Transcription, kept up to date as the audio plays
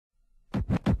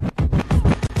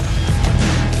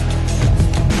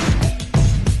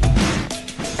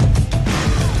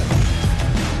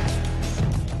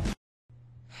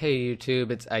Hey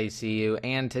YouTube, it's ICU,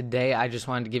 and today I just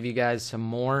wanted to give you guys some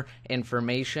more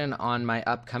information on my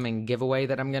upcoming giveaway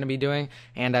that I'm going to be doing,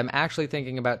 and I'm actually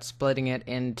thinking about splitting it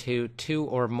into 2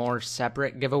 or more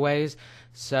separate giveaways.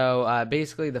 So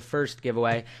basically the first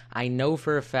giveaway, I know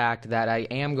for a fact that I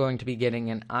am going to be getting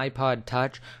an iPod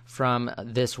Touch from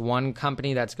this one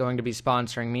company that's going to be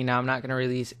sponsoring me. Now I'm not going to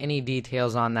release any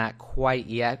details on that quite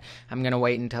yet. I'm going to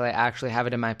wait until I actually have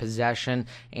it in my possession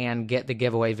and get the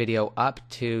giveaway video up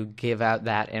to give out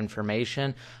that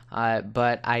information.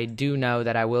 But I do know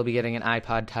that I will be getting an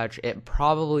iPod Touch. It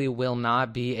probably will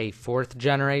not be a 4th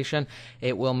generation.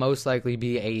 It will most likely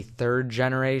be a 3rd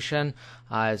generation.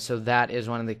 So that is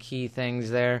one of the key things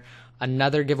there.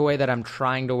 Another giveaway that I'm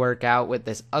trying to work out with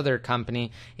this other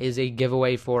company is a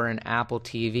giveaway for an Apple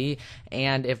TV.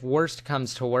 And if worst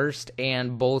comes to worst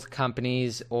and both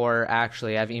companies, or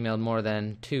actually I've emailed more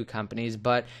than 2 companies,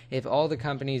 but if all the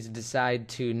companies decide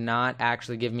to not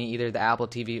actually give me either the Apple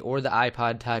TV or the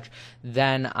iPod Touch,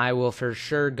 then I will for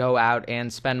sure go out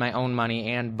and spend my own money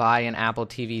and buy an Apple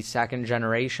TV 2nd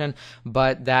generation.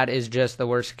 But that is just the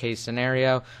worst case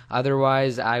scenario.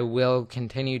 Otherwise, I will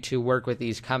continue to work with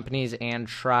these companies and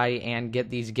try and get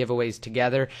these giveaways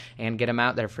together and get them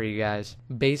out there for you guys.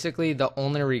 Basically, the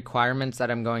only requirements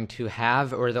that I'm going to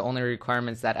have, or the only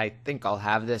requirements that I think I'll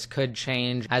have, this could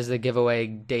change as the giveaway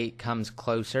date comes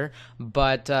closer,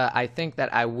 but I think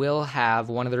that I will have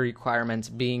one of the requirements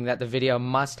being that the video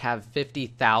must have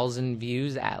 50,000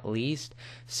 views at least.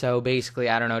 So basically,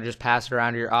 I don't know, just pass it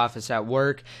around to your office at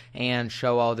work and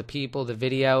show all the people the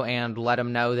video and let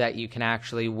them know that you can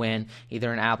actually win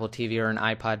either an Apple TV or an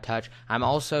iPod Touch. I'm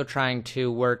also trying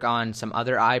to work on some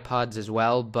other iPods as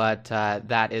well, but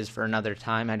that is for another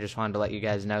time. I just wanted to let you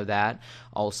guys know that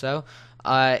also.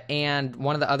 And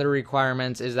one of the other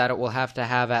requirements is that it will have to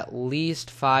have at least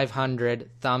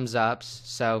 500 thumbs ups,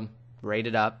 so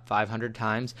rated up 500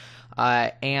 times,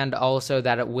 and also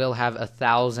that it will have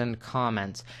 1,000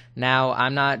 comments. Now,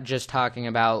 I'm not just talking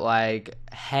about like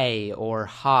hey or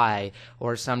hi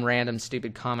or some random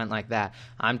stupid comment like that.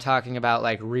 I'm talking about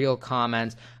like real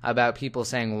comments about people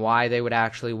saying why they would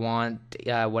actually want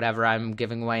whatever I'm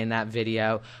giving away in that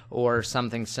video or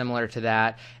something similar to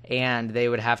that, and they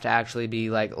would have to actually be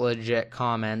like legit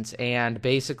comments. And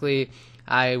basically,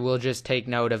 I will just take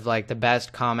note of like the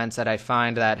best comments that I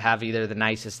find that have either the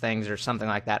nicest things or something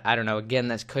like that. I don't know. Again,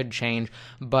 this could change,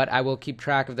 but I will keep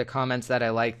track of the comments that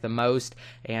I like the most,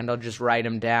 and I'll just write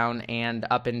them down. And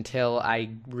up until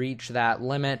I reach that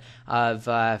limit of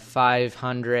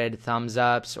 500 thumbs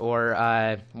ups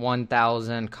or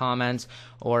 1,000 comments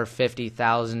or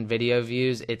 50,000 video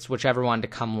views, it's whichever one to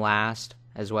come last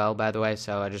as well, by the way,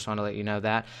 so I just want to let you know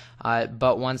that.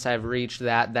 But once I've reached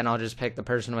that, then I'll just pick the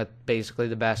person with basically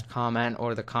the best comment,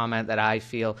 or the comment that I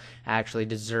feel actually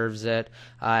deserves it,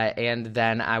 and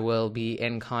then I will be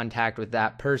in contact with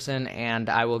that person, and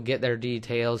I will get their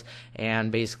details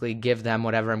and basically give them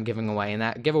whatever I'm giving away in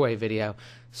that giveaway video.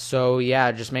 So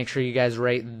yeah, just make sure you guys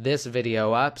rate this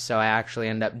video up so I actually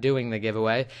end up doing the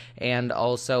giveaway, and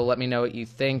also let me know what you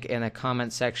think in the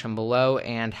comment section below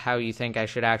and how you think I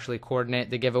should actually coordinate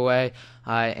the giveaway,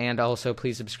 and also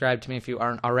please subscribe to me if you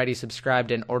aren't already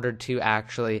subscribed in order to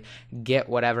actually get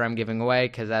whatever I'm giving away,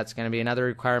 because that's going to be another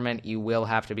requirement. You will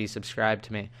have to be subscribed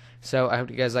to me. So I hope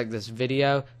you guys like this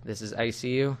video. This is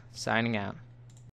ICU signing out.